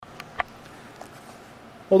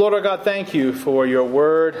Well, Lord our God, thank you for your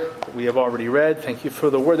word that we have already read. Thank you for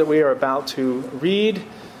the word that we are about to read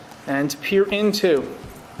and peer into.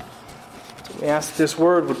 We ask this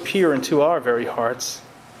word would peer into our very hearts.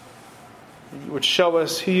 That you would show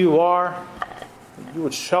us who you are. That you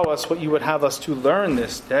would show us what you would have us to learn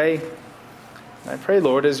this day. And I pray,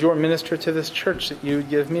 Lord, as your minister to this church, that you would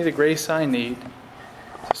give me the grace I need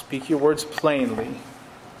to speak your words plainly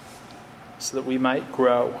so that we might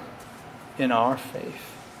grow in our faith.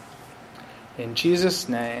 In Jesus'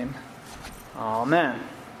 name, amen.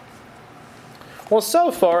 Well,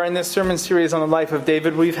 so far in this sermon series on the life of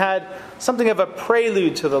David, we've had something of a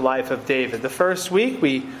prelude to the life of David. The first week,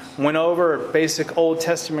 we went over basic Old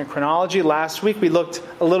Testament chronology. Last week, we looked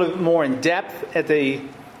a little bit more in depth at the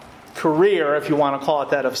career, if you want to call it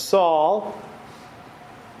that, of Saul,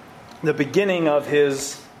 the beginning of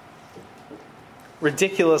his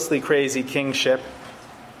ridiculously crazy kingship.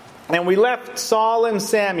 And we left Saul and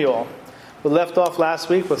Samuel. We left off last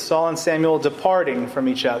week with Saul and Samuel departing from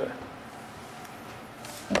each other.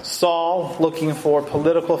 Saul looking for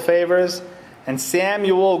political favors, and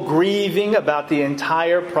Samuel grieving about the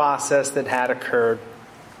entire process that had occurred.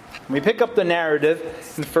 We pick up the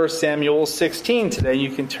narrative in 1 Samuel 16 today. You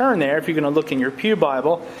can turn there if you're going to look in your pew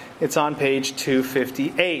Bible. It's on page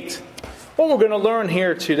 258. What we're going to learn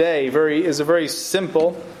here today is a very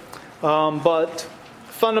simple but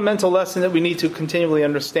fundamental lesson that we need to continually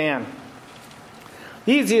understand.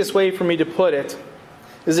 The easiest way for me to put it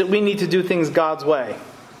is that we need to do things God's way.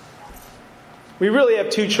 We really have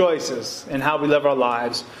two choices in how we live our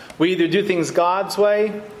lives. We either do things God's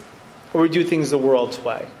way or we do things the world's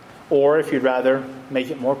way. Or, if you'd rather make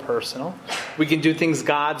it more personal, we can do things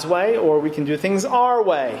God's way or we can do things our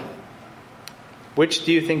way. Which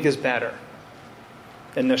do you think is better?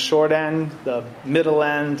 In the short end, the middle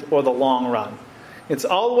end, or the long run? It's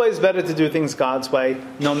always better to do things God's way,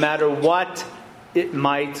 no matter what it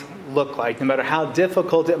might look like, no matter how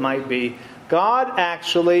difficult it might be. God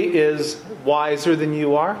actually is wiser than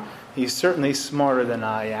you are. He's certainly smarter than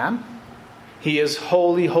I am. He is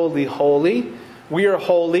holy, holy, holy. We are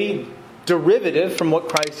holy, derivative from what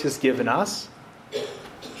Christ has given us.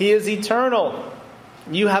 He is eternal.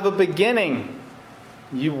 You have a beginning.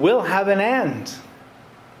 You will have an end.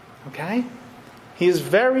 Okay? He is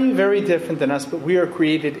very, very different than us, but we are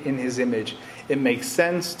created in His image. It makes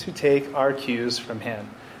sense to take our cues from Him.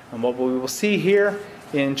 And what we will see here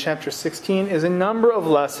in chapter 16 is a number of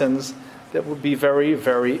lessons that will be very,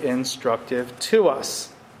 very instructive to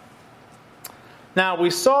us. Now,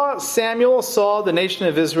 we saw Samuel, Saul, the nation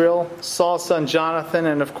of Israel, Saul's son Jonathan,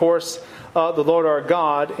 and of course, the Lord our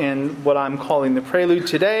God in what I'm calling the prelude.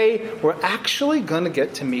 Today, we're actually going to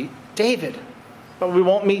get to meet David. But we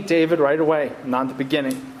won't meet David right away, not at the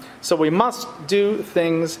beginning. So we must do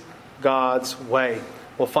things God's way.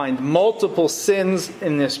 We'll find multiple sins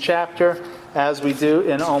in this chapter, as we do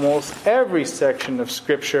in almost every section of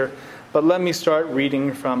Scripture. But let me start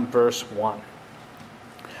reading from verse 1.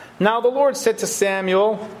 Now the Lord said to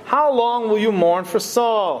Samuel, "How long will you mourn for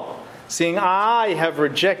Saul, seeing I have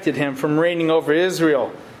rejected him from reigning over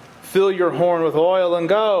Israel? Fill your horn with oil and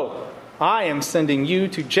go. I am sending you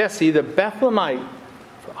to Jesse the Bethlehemite,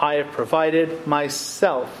 for I have provided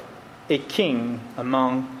myself a king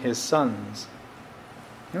among his sons."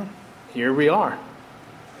 Here we are.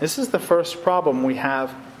 This is the first problem we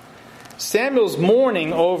have. Samuel's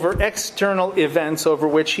mourning over external events over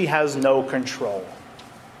which he has no control.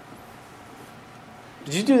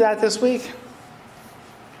 Did you do that this week?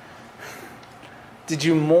 Did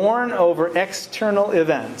you mourn over external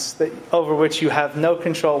events over which you have no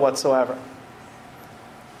control whatsoever?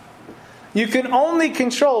 You can only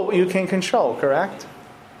control what you can control, correct?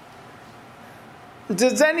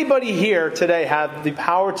 Does anybody here today have the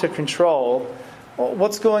power to control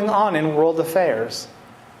what's going on in world affairs?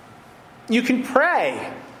 You can pray.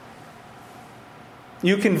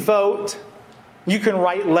 You can vote. You can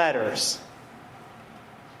write letters.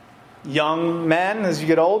 Young men, as you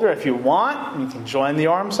get older, if you want, you can join the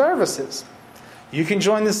armed services. You can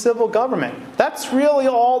join the civil government. That's really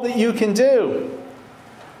all that you can do.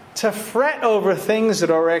 To fret over things that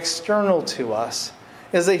are external to us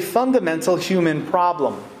is a fundamental human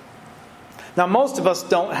problem. Now, most of us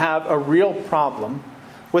don't have a real problem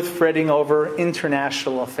with fretting over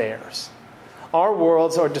international affairs. Our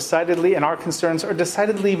worlds are decidedly, and our concerns are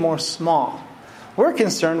decidedly more small. We're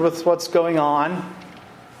concerned with what's going on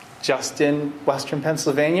just in Western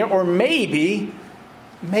Pennsylvania, or maybe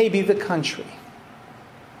the country.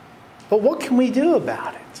 But what can we do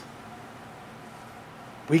about it?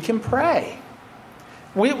 We can pray.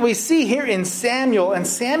 We see here in Samuel, and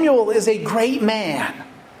Samuel is a great man.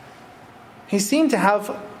 He seemed to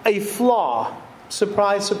have a flaw.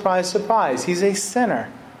 Surprise, surprise, surprise. He's a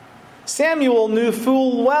sinner. Samuel knew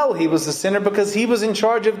full well he was a sinner because he was in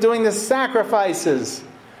charge of doing the sacrifices.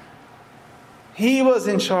 He was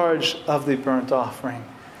in charge of the burnt offering.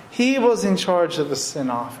 He was in charge of the sin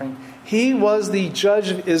offering. He was the judge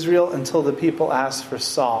of Israel until the people asked for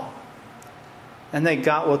Saul. And they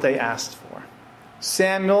got what they asked for.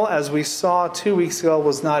 Samuel, as we saw 2 weeks ago,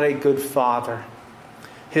 was not a good father.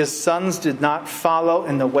 His sons did not follow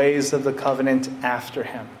in the ways of the covenant after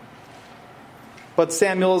him. But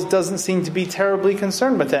Samuel doesn't seem to be terribly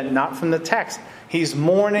concerned with that, not from the text. He's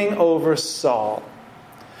mourning over Saul.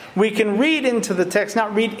 We can read into the text,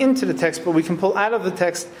 not read into the text, but we can pull out of the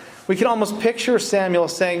text. We can almost picture Samuel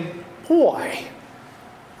saying, boy,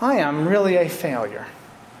 I am really a failure.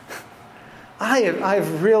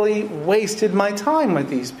 I've really wasted my time with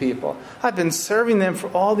these people. I've been serving them for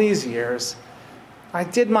all these years. I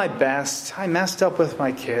did my best. I messed up with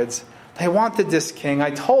my kids. They wanted this king.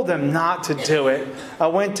 I told them not to do it. I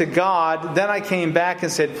went to God. Then I came back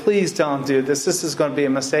and said, please don't do this. This is going to be a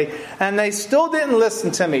mistake. And they still didn't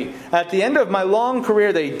listen to me. At the end of my long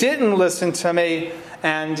career, they didn't listen to me.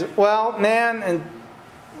 And, well, man, and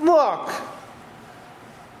look,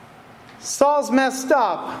 Saul's messed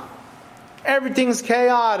up. Everything's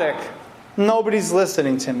chaotic. Nobody's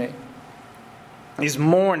listening to me. He's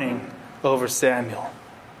mourning over Samuel.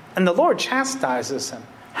 And the Lord chastises him.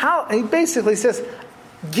 He basically says,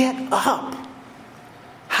 get up.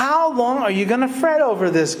 How long are you going to fret over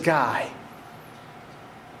this guy?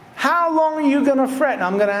 How long are you going to fret? And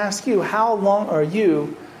I'm going to ask you, how long are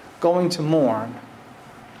you going to mourn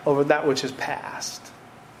over that which is past?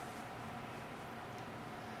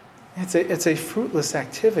 It's a fruitless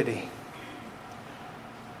activity.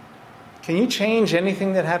 Can you change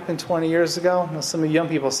anything that happened 20 years ago? Now, some of you young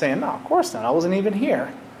people are saying, no, of course not. I wasn't even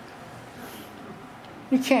here.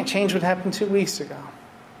 You can't change what happened 2 weeks ago.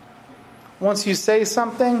 Once you say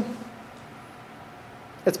something,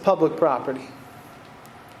 it's public property.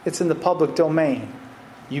 It's in the public domain.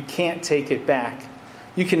 You can't take it back.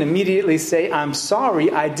 You can immediately say, I'm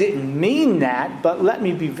sorry, I didn't mean that, but let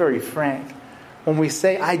me be very frank. When we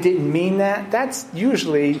say, I didn't mean that, that's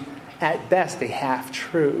usually, at best, a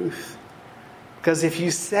half-truth. Because if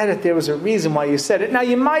you said it, there was a reason why you said it. Now,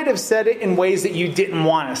 you might have said it in ways that you didn't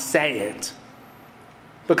want to say it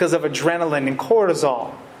because of adrenaline and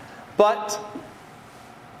cortisol. But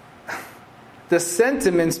the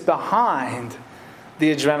sentiments behind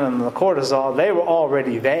the adrenaline and the cortisol, they were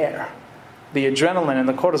already there. The adrenaline and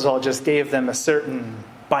the cortisol just gave them a certain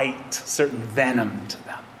bite, certain venom to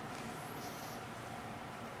them.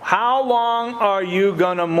 How long are you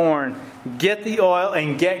going to mourn? Get the oil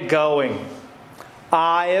and get going.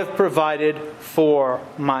 I have provided for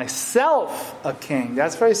myself a king.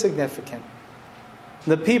 That's very significant.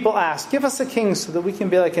 The people asked, give us a king so that we can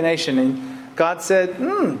be like a nation. And God said,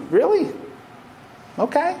 really?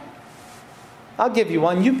 Okay. I'll give you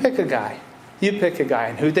one. You pick a guy. You pick a guy.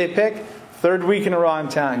 And who'd they pick? Third week in a row, I'm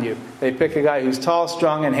telling you. They pick a guy who's tall,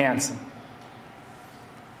 strong, and handsome.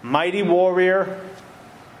 Mighty warrior.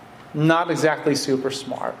 Not exactly super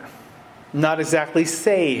smart. Not exactly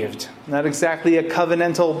saved. Not exactly a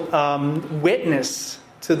covenantal witness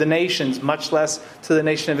to the nations, much less to the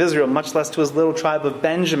nation of Israel, much less to his little tribe of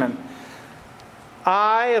Benjamin.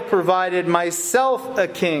 I have provided myself a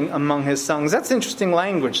king among his sons. That's interesting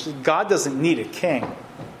language. God doesn't need a king.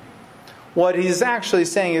 What he's actually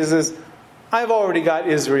saying is I've already got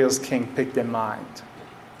Israel's king picked in mind.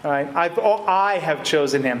 All right? I have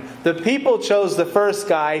chosen him. The people chose the first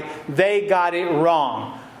guy. They got it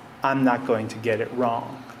wrong. I'm not going to get it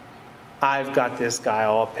wrong. I've got this guy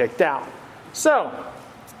all picked out. So,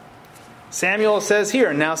 Samuel says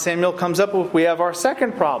here, now Samuel comes up with, we have our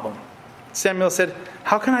second problem. Samuel said,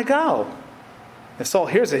 how can I go? If Saul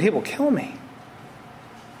hears it, he will kill me.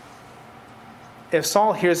 If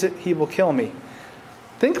Saul hears it, he will kill me.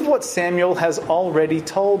 Think of what Samuel has already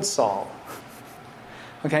told Saul.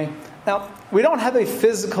 Okay? Now, we don't have a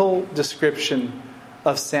physical description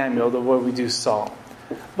of Samuel the way we do Saul.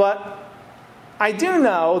 But I do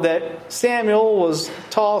know that Samuel was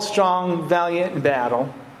tall, strong, valiant in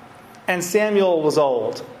battle. And Samuel was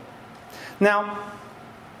old. Now,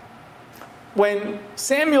 when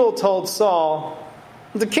Samuel told Saul,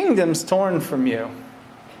 the kingdom's torn from you.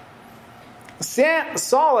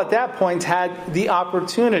 Saul at that point had the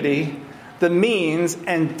opportunity, the means,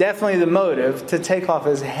 and definitely the motive to take off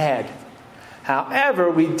his head.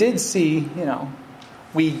 However, we did see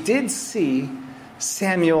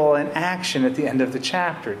Samuel in action at the end of the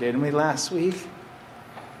chapter, didn't we, last week?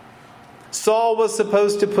 Saul was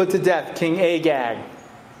supposed to put to death King Agag.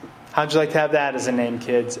 How'd you like to have that as a name,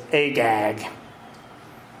 kids? Agag.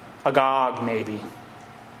 Agag, maybe.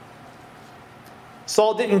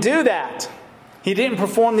 Saul didn't do that. He didn't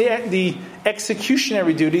perform the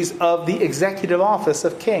executionary duties of the executive office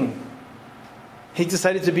of king. He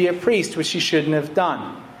decided to be a priest, which he shouldn't have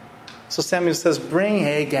done. So Samuel says, bring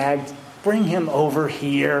Agag, bring him over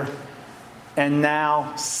here. And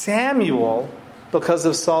now Samuel, because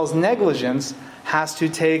of Saul's negligence, has to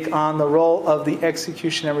take on the role of the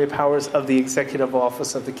executionary powers of the executive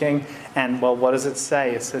office of the king. And, well, what does it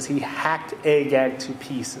say? It says he hacked Agag to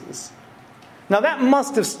pieces. Now, that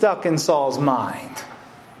must have stuck in Saul's mind.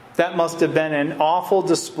 That must have been an awful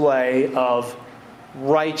display of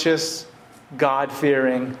righteous,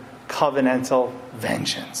 God-fearing, covenantal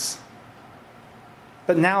vengeance.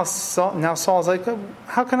 But now Saul's like,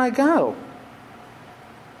 how can I go?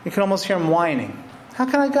 You can almost hear him whining. How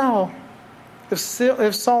can I go? If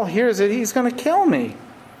Saul hears it, he's going to kill me.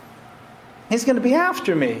 He's going to be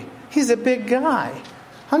after me. He's a big guy.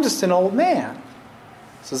 I'm just an old man.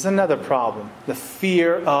 This is another problem. The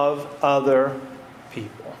fear of other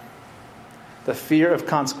people. The fear of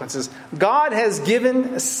consequences. God has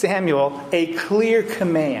given Samuel a clear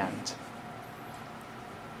command.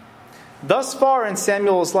 Thus far in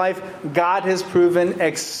Samuel's life, God has proven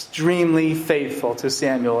extremely faithful to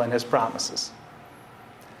Samuel and his promises.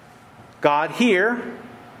 God here,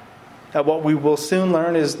 at what we will soon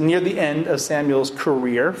learn is near the end of Samuel's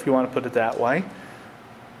career, if you want to put it that way.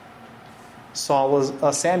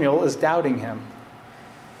 Samuel is doubting him.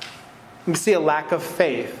 You see a lack of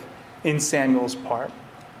faith in Samuel's part.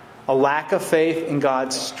 A lack of faith in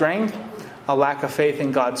God's strength, a lack of faith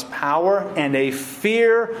in God's power, and a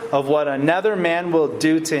fear of what another man will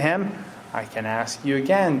do to him. I can ask you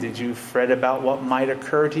again, did you fret about what might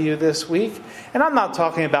occur to you this week? And I'm not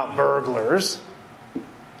talking about burglars.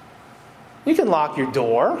 You can lock your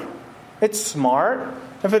door. It's smart.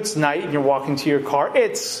 If it's night and you're walking to your car,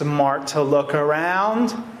 it's smart to look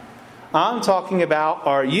around. I'm talking about,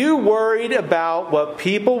 are you worried about what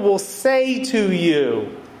people will say to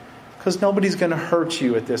you? Because nobody's going to hurt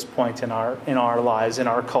you at this point in our lives, in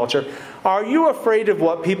our culture. Are you afraid of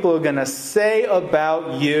what people are going to say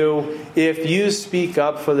about you if you speak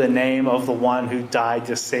up for the name of the one who died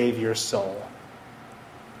to save your soul?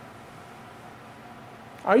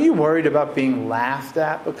 Are you worried about being laughed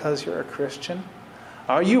at because you're a Christian?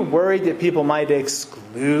 Are you worried that people might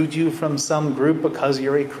exclude you from some group because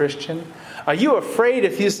you're a Christian? Are you afraid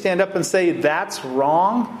if you stand up and say that's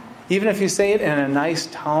wrong, even if you say it in a nice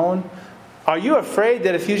tone? Are you afraid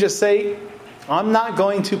that if you just say, I'm not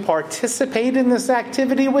going to participate in this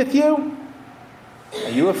activity with you?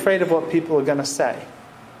 Are you afraid of what people are going to say?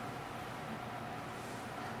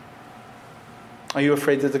 Are you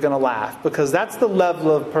afraid that they're going to laugh? Because that's the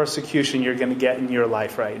level of persecution you're going to get in your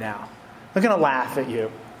life right now. They're going to laugh at you.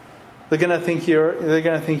 They're going to think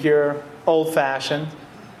you're old-fashioned.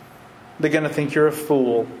 They're going to think you're a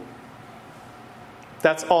fool.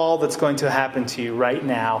 That's all that's going to happen to you right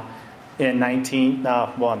now in 19.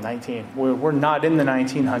 We're not in the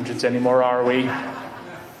 1900s anymore, are we?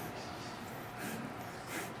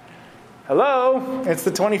 Hello? It's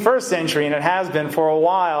the 21st century, and it has been for a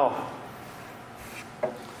while.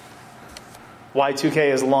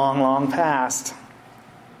 Y2K is long, long past.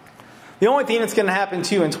 The only thing that's going to happen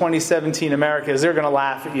to you in 2017 America is they're going to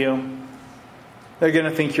laugh at you. They're going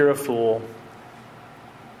to think you're a fool.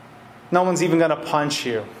 No one's even going to punch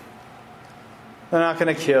you. They're not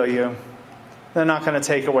going to kill you. They're not going to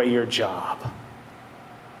take away your job.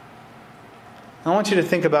 I want you to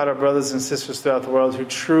think about our brothers and sisters throughout the world who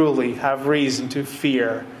truly have reason to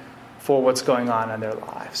fear for what's going on in their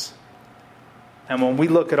lives. And when we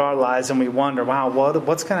look at our lives and we wonder, wow,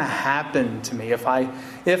 what's going to happen to me if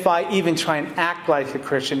I even try and act like a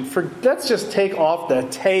Christian? Let's just take off the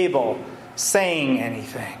table saying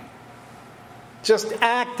anything. Just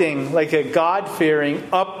acting like a God-fearing,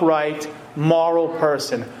 upright, moral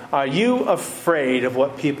person. Are you afraid of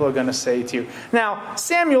what people are going to say to you? Now,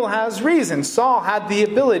 Samuel has reason. Saul had the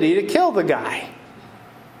ability to kill the guy.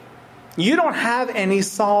 You don't have any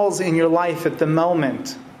Sauls in your life at the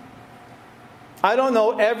moment. I don't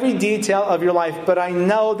know every detail of your life, but I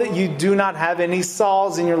know that you do not have any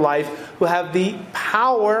Sauls in your life who have the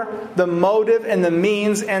power, the motive, and the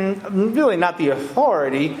means, and really not the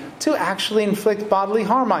authority to actually inflict bodily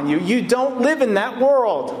harm on you. You don't live in that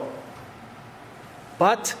world.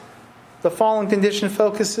 But the fallen condition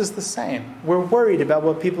focus is the same. We're worried about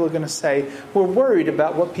what people are going to say. We're worried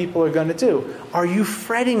about what people are going to do. Are you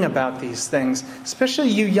fretting about these things? Especially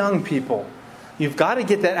you young people. You've got to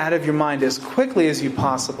get that out of your mind as quickly as you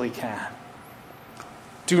possibly can.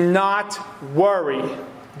 Do not worry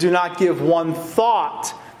Do not give one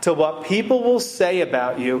thought to what people will say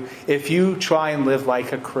about you if you try and live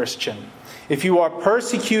like a Christian. If you are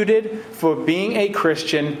persecuted for being a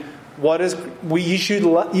Christian, you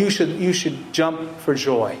should jump for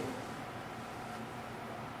joy.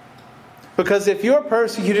 Because if you're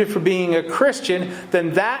persecuted for being a Christian,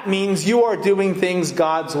 then that means you are doing things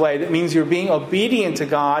God's way. That means you're being obedient to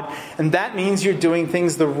God, and that means you're doing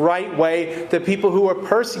things the right way. The people who are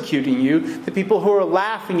persecuting you, the people who are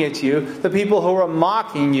laughing at you, the people who are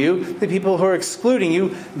mocking you, the people who are excluding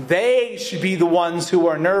you, they should be the ones who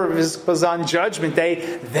are nervous, because on Judgment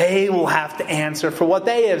Day, they will have to answer for what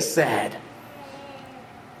they have said.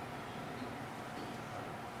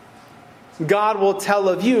 God will tell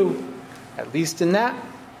of you, at least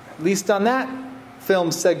on that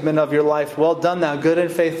film segment of your life, well done, thou good and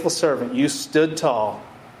faithful servant. You stood tall.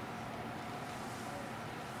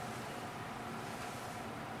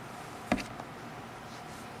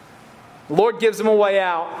 The Lord gives him a way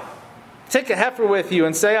out. Take a heifer with you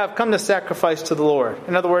and say, I've come to sacrifice to the Lord.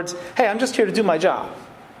 In other words, hey, I'm just here to do my job.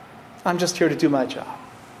 I'm just here to do my job.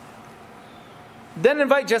 Then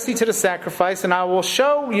invite Jesse to the sacrifice, and I will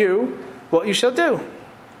show you what you shall do.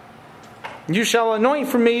 You shall anoint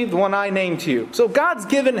for me the one I name to you. So God's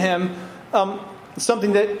given him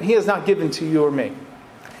something that he has not given to you or me.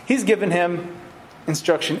 He's given him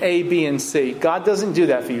instruction A, B, and C. God doesn't do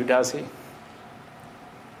that for you, does he?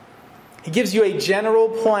 He gives you a general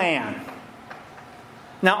plan.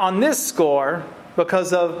 Now, on this score,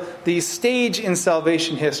 because of the stage in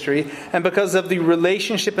salvation history and because of the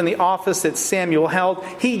relationship and the office that Samuel held,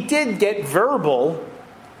 he did get verbal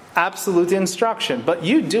absolute instruction, but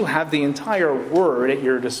you do have the entire word at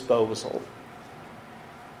your disposal.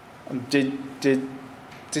 Did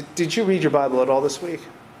you read your Bible at all this week?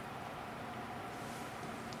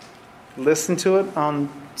 Listen to it on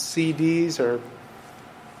CDs or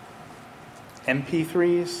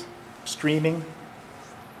MP3s, streaming,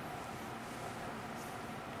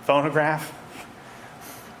 phonograph,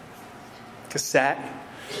 cassette.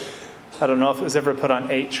 I don't know if it was ever put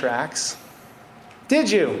on 8 tracks. Did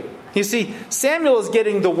you? You see, Samuel is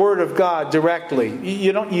getting the word of God directly.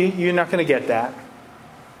 You're not going to get that.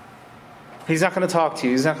 He's not going to talk to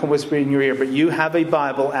you. He's not going to whisper in your ear. But you have a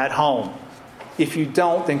Bible at home. If you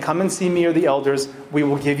don't, then come and see me or the elders. We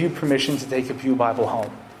will give you permission to take a pew Bible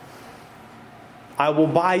home. I will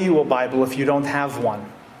buy you a Bible if you don't have one.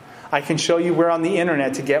 I can show you where on the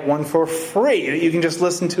internet to get one for free that you can just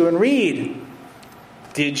listen to and read.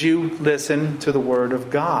 Did you listen to the Word of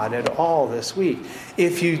God at all this week?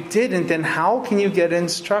 If you didn't, then how can you get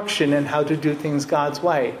instruction in how to do things God's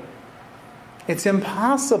way? It's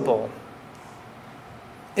impossible.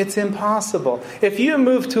 It's impossible. If you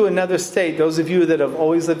move to another state, those of you that have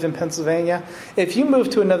always lived in Pennsylvania, if you move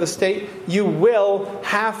to another state, you will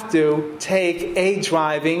have to take a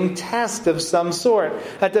driving test of some sort.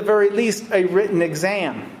 At the very least, a written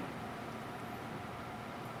exam.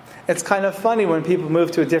 It's kind of funny when people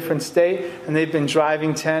move to a different state and they've been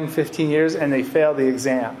driving 10, 15 years and they fail the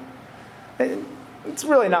exam. It's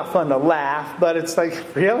really not fun to laugh, but it's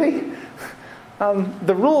like, really?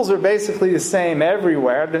 The rules are basically the same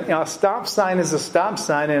everywhere. A stop sign is a stop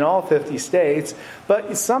sign in all 50 states,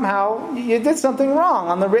 but somehow you did something wrong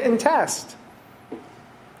on the written test.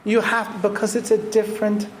 You have, because it's a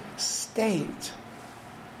different state.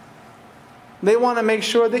 They want to make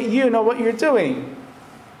sure that you know what you're doing.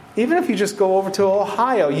 Even if you just go over to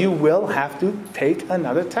Ohio, you will have to take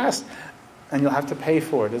another test. And you'll have to pay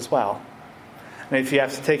for it as well. And if you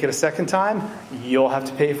have to take it a second time, you'll have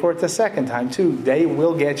to pay for it the second time too. They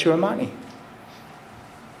will get your money.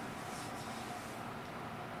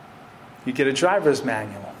 You get a driver's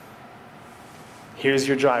manual. Here's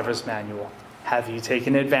your driver's manual. Have you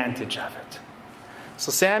taken advantage of it?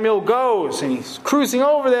 So Samuel goes and he's cruising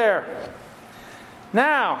over there.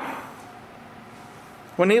 Now,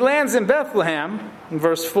 when he lands in Bethlehem, in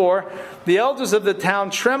verse 4, the elders of the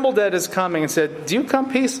town trembled at his coming and said, "Do you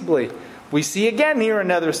come peaceably?" We see again here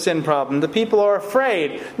another sin problem. The people are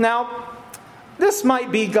afraid. Now, this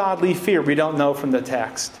might be godly fear. We don't know from the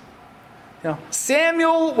text.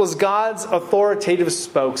 Samuel was God's authoritative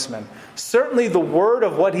spokesman. Certainly the word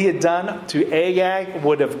of what he had done to Agag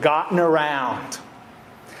would have gotten around.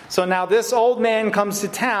 So now this old man comes to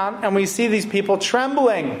town and we see these people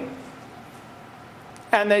trembling.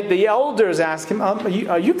 And the elders ask him,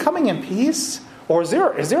 are you coming in peace? Or is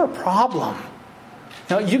there a problem?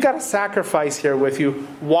 You got a sacrifice here with you.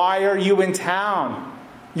 Why are you in town?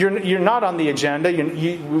 You're not on the agenda.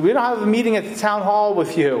 We don't have a meeting at the town hall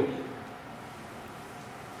with you.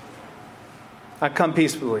 I come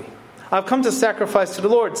peacefully. I've come to sacrifice to the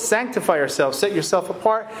Lord. Sanctify yourself, set yourself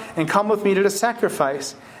apart, and come with me to the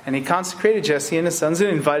sacrifice. And he consecrated Jesse and his sons and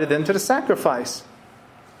invited them to the sacrifice.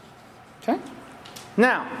 Okay?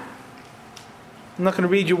 Now, I'm not going to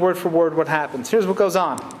read you word for word what happens. Here's what goes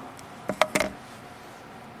on.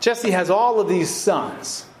 Jesse has all of these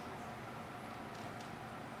sons.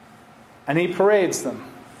 And he parades them.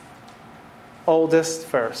 Oldest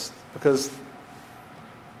first. Because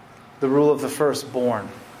the rule of the firstborn.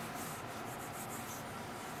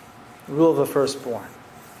 The rule of the firstborn.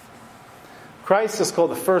 Christ is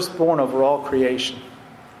called the firstborn over all creation.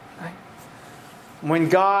 Right? When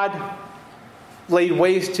God laid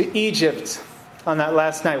waste to Egypt on that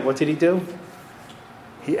last night, what did he do?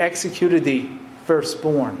 He executed the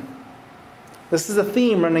firstborn. This is a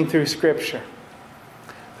theme running through Scripture.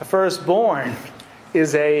 The firstborn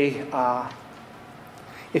is if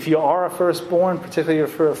you are a firstborn, particularly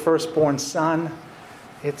for a firstborn son,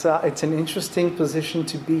 it's an interesting position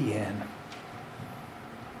to be in.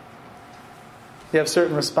 You have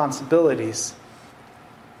certain responsibilities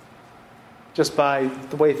just by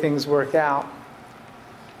the way things work out.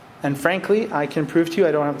 And frankly, I can prove to you,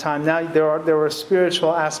 I don't have time now, there are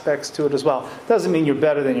spiritual aspects to it as well. Doesn't mean you're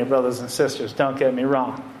better than your brothers and sisters, don't get me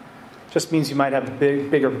wrong. Just means you might have a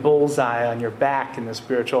bigger bullseye on your back in the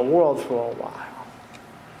spiritual world for a while.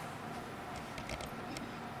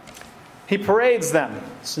 He parades them.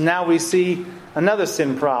 So now we see another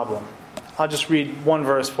sin problem. I'll just read one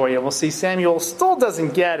verse for you. We'll see Samuel still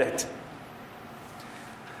doesn't get it.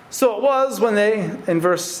 So it was when in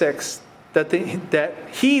verse 6, that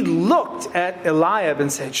he looked at Eliab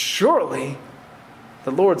and said, surely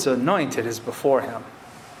the Lord's anointed is before him.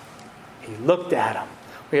 He looked at him.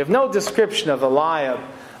 We have no description of Eliab,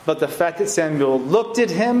 but the fact that Samuel looked at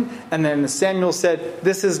him and then Samuel said,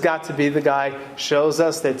 this has got to be the guy, shows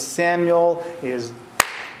us that Samuel is,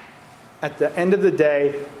 at the end of the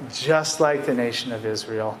day, just like the nation of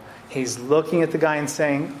Israel. He's looking at the guy and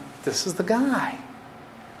saying, this is the guy.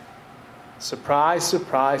 Surprise,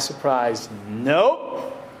 surprise, surprise.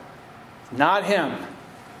 Nope, not him.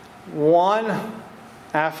 One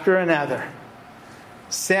after another.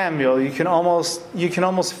 Samuel, you can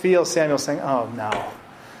almost feel Samuel saying, oh no.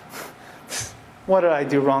 What did I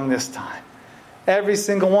do wrong this time? Every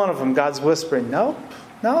single one of them, God's whispering, nope,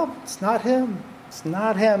 it's not him. It's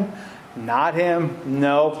not him. Not him.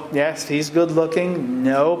 Nope. Yes, he's good looking.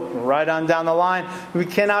 Nope. Right on down the line. We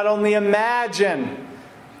cannot only imagine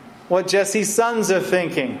what Jesse's sons are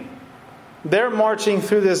thinking. They're marching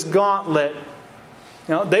through this gauntlet.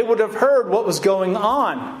 They would have heard what was going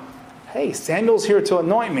on. Hey, Samuel's here to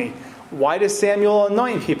anoint me. Why does Samuel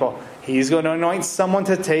anoint people? He's going to anoint someone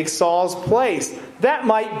to take Saul's place. That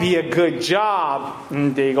might be a good job.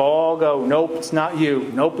 And they all go, nope, it's not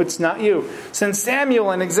you. Nope, it's not you. Since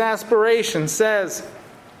Samuel in exasperation says,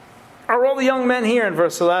 are all the young men here in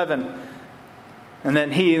verse 11? And then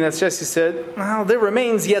that's Jesse said, well, there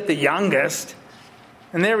remains yet the youngest.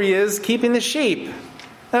 And there he is, keeping the sheep.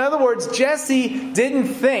 In other words, Jesse didn't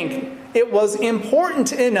think it was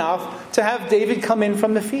important enough to have David come in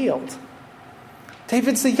from the field.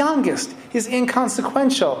 David's the youngest. He's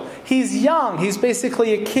inconsequential. He's young. He's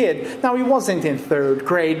basically a kid. Now, he wasn't in 3rd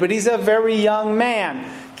grade, but he's a very young man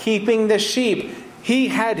keeping the sheep. He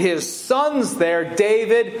had his sons there.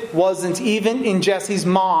 David wasn't even in Jesse's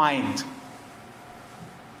mind.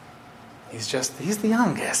 He's the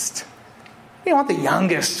youngest. What do you want the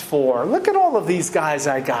youngest for? Look at all of these guys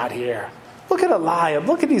I got here. Look at Eliab.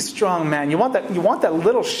 Look at these strong men. You want that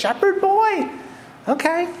little shepherd boy?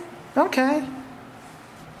 Okay.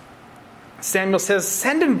 Samuel says,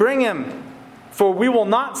 send and bring him, for we will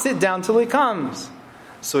not sit down till he comes.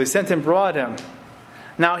 So he sent and brought him.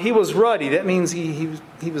 Now he was ruddy. That means he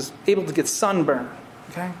was able to get sunburn.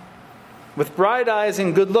 Okay? With bright eyes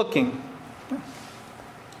and good looking.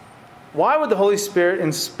 Why would the Holy Spirit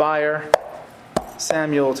inspire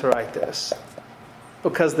Samuel to write this?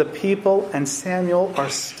 Because the people and Samuel are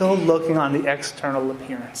still looking on the external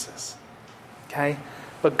appearances. Okay?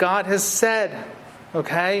 But God has said,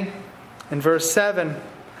 okay, in verse 7,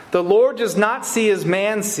 the Lord does not see as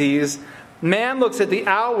man sees. Man looks at the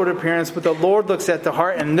outward appearance, but the Lord looks at the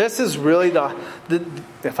heart. And this is really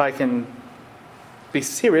if I can be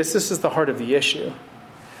serious, this is the heart of the issue.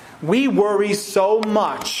 We worry so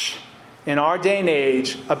much in our day and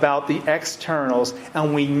age about the externals,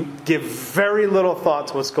 and we give very little thought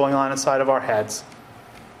to what's going on inside of our heads.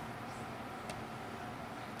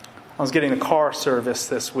 I was getting a car service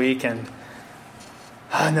this week, and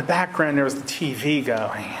in the background there was the TV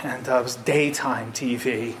going, and it was daytime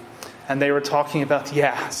TV. And they were talking about,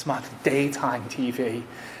 it's my daytime TV.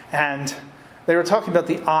 And They were talking about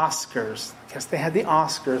the Oscars. I guess they had the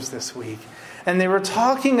Oscars this week. And they were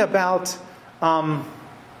talking about some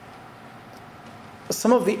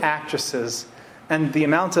of the actresses and the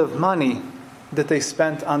amount of money that they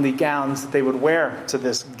spent on the gowns that they would wear to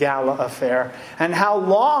this gala affair, and how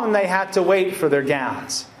long they had to wait for their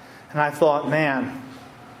gowns. And I thought, man,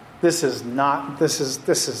 this is not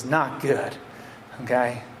good.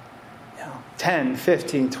 Okay? You know, $10,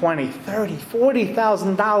 $15, $20, $30,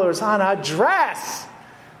 $40,000 on a dress.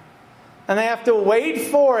 And they have to wait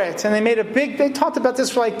for it. And they talked about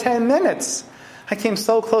this for like 10 minutes. I came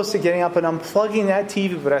so close to getting up and unplugging that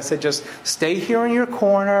TV, but I said, just stay here in your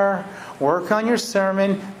corner, work on your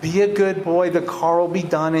sermon, be a good boy. The car will be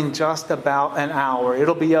done in just about an hour.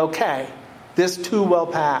 It'll be okay. This too will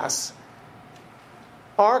pass.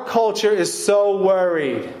 Our culture is so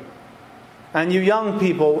worried. And you young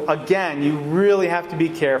people, again, you really have to be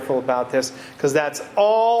careful about this, because that's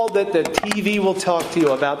all that the TV will talk to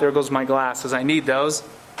you about. There goes my glasses. I need those.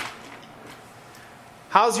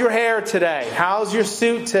 How's your hair today? How's your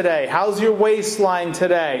suit today? How's your waistline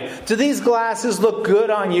today? Do these glasses look good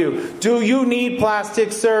on you? Do you need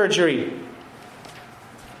plastic surgery?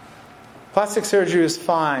 Plastic surgery is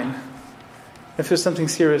fine if there's something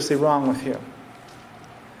seriously wrong with you.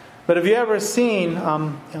 But have you ever seen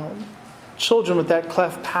children with that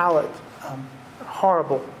cleft palate?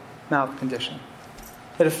 Horrible mouth condition.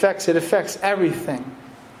 It affects everything.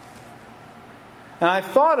 And I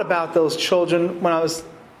thought about those children when I was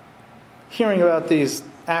hearing about these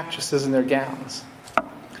actresses and their gowns.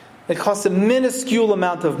 It costs a minuscule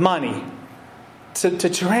amount of money to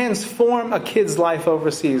transform a kid's life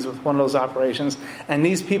overseas with one of those operations. And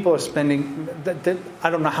these people are spending,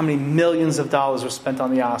 I don't know how many millions of dollars were spent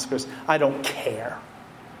on the Oscars. I don't care.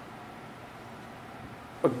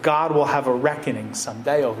 But God will have a reckoning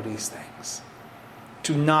someday over these things.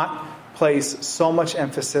 Do not place so much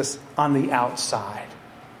emphasis on the outside.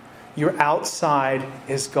 Your outside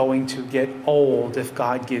is going to get old if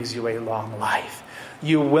God gives you a long life.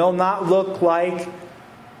 You will not look like,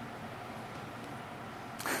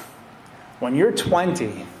 when you're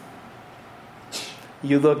 20,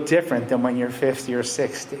 you look different than when you're 50 or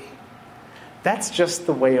 60. That's just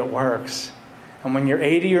the way it works. And when you're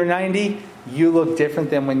 80 or 90, you look different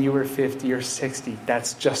than when you were 50 or 60.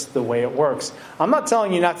 That's just the way it works. I'm not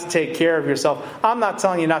telling you not to take care of yourself. I'm not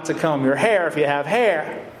telling you not to comb your hair if you have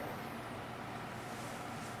hair.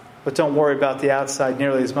 But don't worry about the outside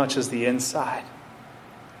nearly as much as the inside.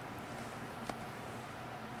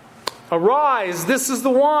 Arise, this is the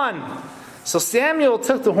one. So Samuel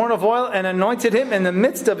took the horn of oil and anointed him in the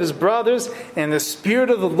midst of his brothers, and the Spirit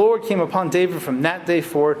of the Lord came upon David from that day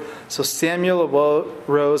forward. So Samuel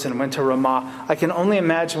arose and went to Ramah. I can only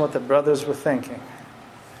imagine what the brothers were thinking.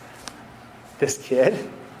 This kid,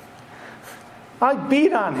 I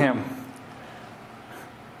beat on him.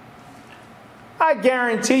 I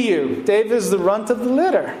guarantee you, David is the runt of the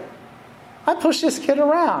litter. I pushed this kid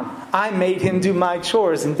around. I made him do my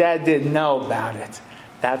chores, and Dad didn't know about it.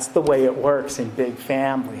 That's the way it works in big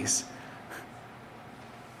families.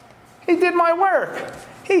 He did my work.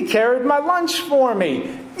 He carried my lunch for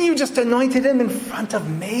me. You just anointed him in front of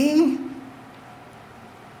me?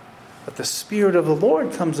 But the Spirit of the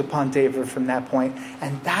Lord comes upon David from that point,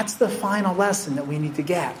 and that's the final lesson that we need to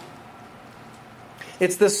get.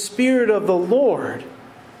 It's the Spirit of the Lord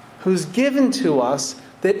who's given to us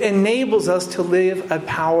that enables us to live a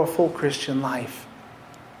powerful Christian life.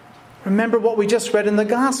 Remember what we just read in the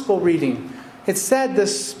gospel reading. It said the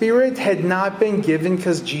Spirit had not been given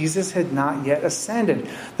because Jesus had not yet ascended.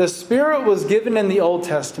 The Spirit was given in the Old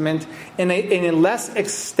Testament in a less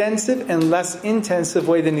extensive and less intensive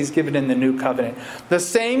way than He's given in the New Covenant. The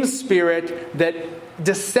same Spirit that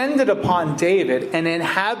descended upon David and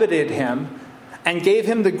inhabited him and gave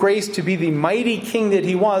him the grace to be the mighty king that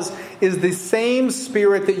he was is the same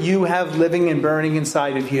Spirit that you have living and burning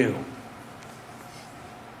inside of you.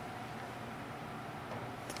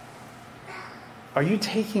 Are you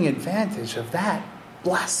taking advantage of that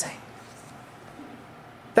blessing?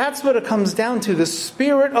 That's what it comes down to. The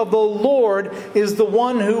Spirit of the Lord is the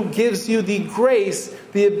one who gives you the grace,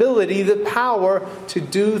 the ability, the power to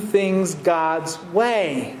do things God's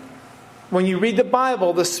way. When you read the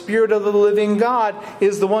Bible, the Spirit of the living God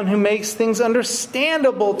is the one who makes things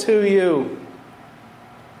understandable to you.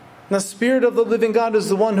 And the Spirit of the living God is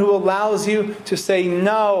the one who allows you to say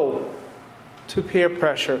no to peer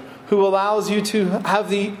pressure, who allows you to have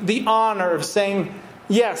the honor of saying,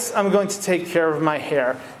 yes, I'm going to take care of my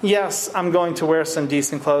hair. Yes, I'm going to wear some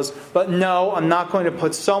decent clothes. But no, I'm not going to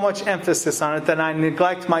put so much emphasis on it that I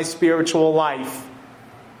neglect my spiritual life.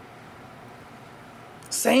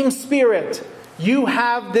 Same Spirit. You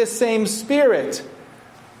have this same Spirit.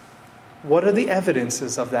 What are the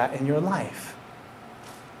evidences of that in your life?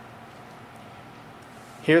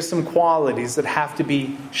 Here's some qualities that have to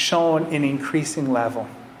be shown in increasing level.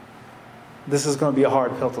 This is going to be a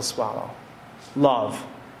hard pill to swallow. Love.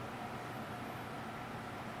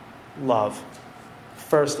 Love.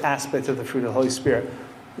 First aspect of the fruit of the Holy Spirit.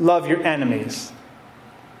 Love your enemies.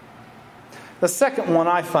 The second one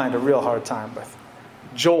I find a real hard time with.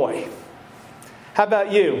 Joy. How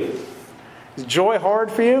about you? Is joy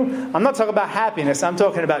hard for you? I'm not talking about happiness. I'm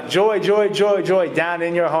talking about joy, joy, joy, joy down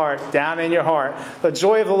in your heart, down in your heart. The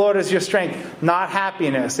joy of the Lord is your strength, not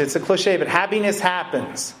happiness. It's a cliche, but happiness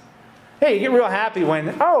happens. Hey, you get real happy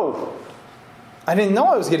when, I didn't know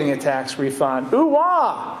I was getting a tax refund.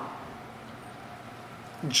 Ooh-wah!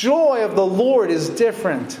 Joy of the Lord is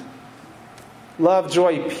different. Love,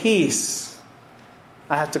 joy, peace.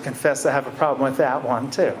 I have to confess I have a problem with that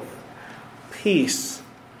one too. Peace.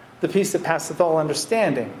 The peace that passeth all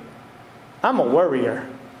understanding. I'm a worrier.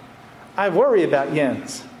 I worry about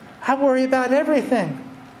yins. I worry about everything.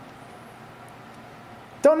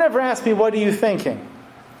 Don't ever ask me, what are you thinking?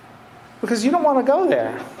 Because you don't want to go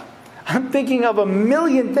there. I'm thinking of a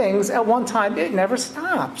million things at one time. It never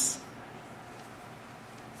stops.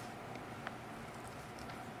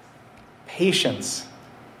 Patience.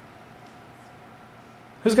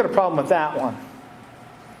 Who's got a problem with that one?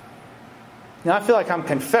 Now, I feel like I'm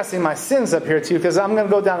confessing my sins up here to you because I'm going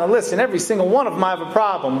to go down the list, and every single one of them I have a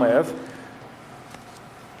problem with.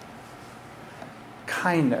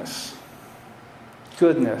 Kindness,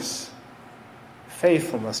 goodness,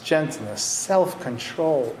 faithfulness, gentleness,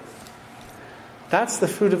 self-control. That's the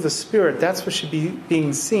fruit of the Spirit. That's what should be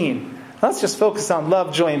being seen. Let's just focus on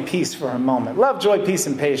love, joy, and peace for a moment. Love, joy, peace,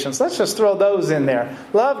 and patience. Let's just throw those in there.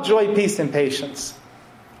 Love, joy, peace, and patience.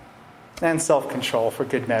 And self-control for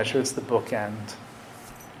good measure. It's the bookend.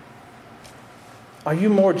 Are you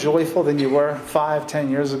more joyful than you were 5,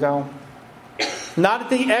 10 years ago? Not at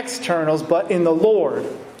the externals, but in the Lord.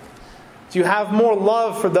 Do you have more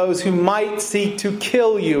love for those who might seek to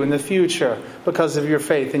kill you in the future because of your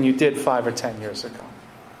faith than you did 5 or 10 years ago?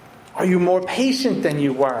 Are you more patient than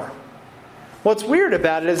you were? What's weird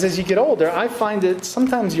about it is as you get older, I find that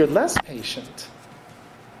sometimes you're less patient.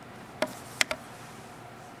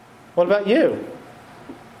 What about you?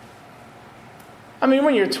 I mean,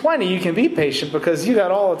 when you're 20, you can be patient because you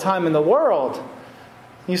got all the time in the world.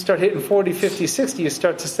 You start hitting 40, 50, 60, you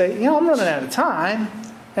start to say, I'm running out of time,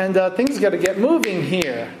 and things got to get moving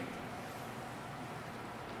here.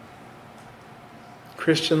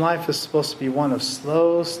 Christian life is supposed to be one of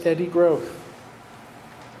slow, steady growth.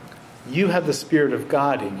 You have the Spirit of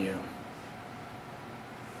God in you.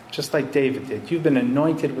 Just like David did. You've been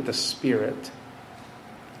anointed with the Spirit.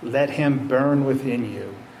 Let Him burn within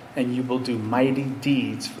you, and you will do mighty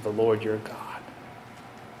deeds for the Lord your God.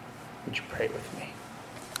 Would you pray with me?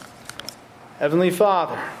 Heavenly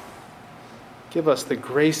Father, give us the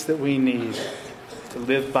grace that we need to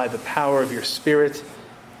live by the power of your Spirit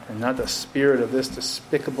and not the spirit of this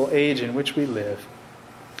despicable age in which we live.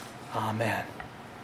 Amen.